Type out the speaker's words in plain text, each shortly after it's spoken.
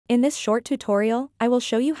In this short tutorial, I will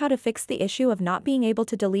show you how to fix the issue of not being able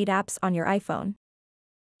to delete apps on your iPhone.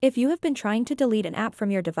 If you have been trying to delete an app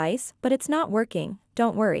from your device but it's not working,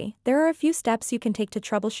 don't worry, there are a few steps you can take to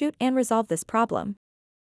troubleshoot and resolve this problem.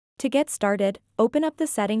 To get started, open up the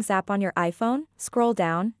Settings app on your iPhone, scroll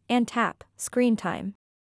down, and tap Screen Time.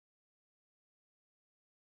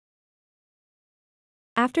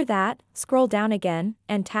 After that, scroll down again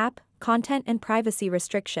and tap Content and Privacy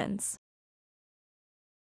Restrictions.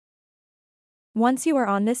 Once you are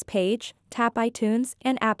on this page, tap iTunes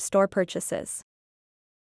and App Store Purchases.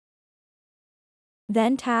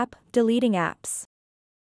 Then tap Deleting Apps.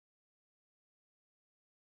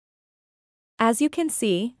 As you can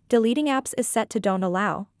see, deleting apps is set to Don't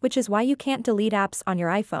Allow, which is why you can't delete apps on your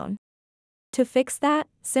iPhone. To fix that,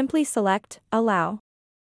 simply select Allow.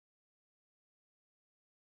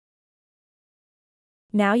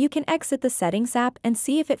 Now you can exit the Settings app and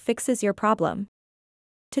see if it fixes your problem.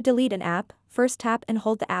 To delete an app, first tap and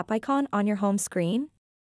hold the app icon on your home screen,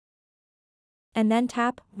 and then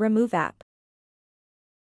tap Remove App.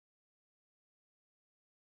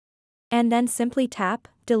 And then simply tap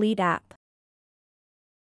Delete App.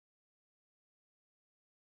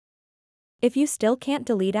 If you still can't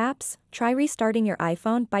delete apps, try restarting your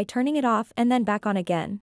iPhone by turning it off and then back on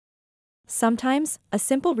again. Sometimes, a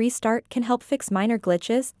simple restart can help fix minor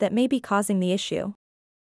glitches that may be causing the issue.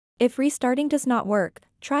 If restarting does not work,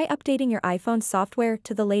 try updating your iPhone software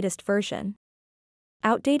to the latest version.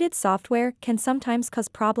 Outdated software can sometimes cause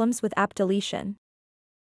problems with app deletion.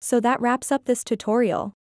 So that wraps up this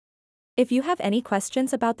tutorial. If you have any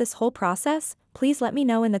questions about this whole process, please let me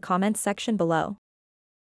know in the comments section below.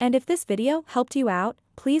 And if this video helped you out,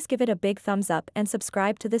 please give it a big thumbs up and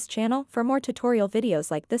subscribe to this channel for more tutorial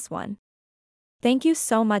videos like this one. Thank you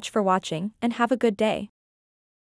so much for watching and have a good day.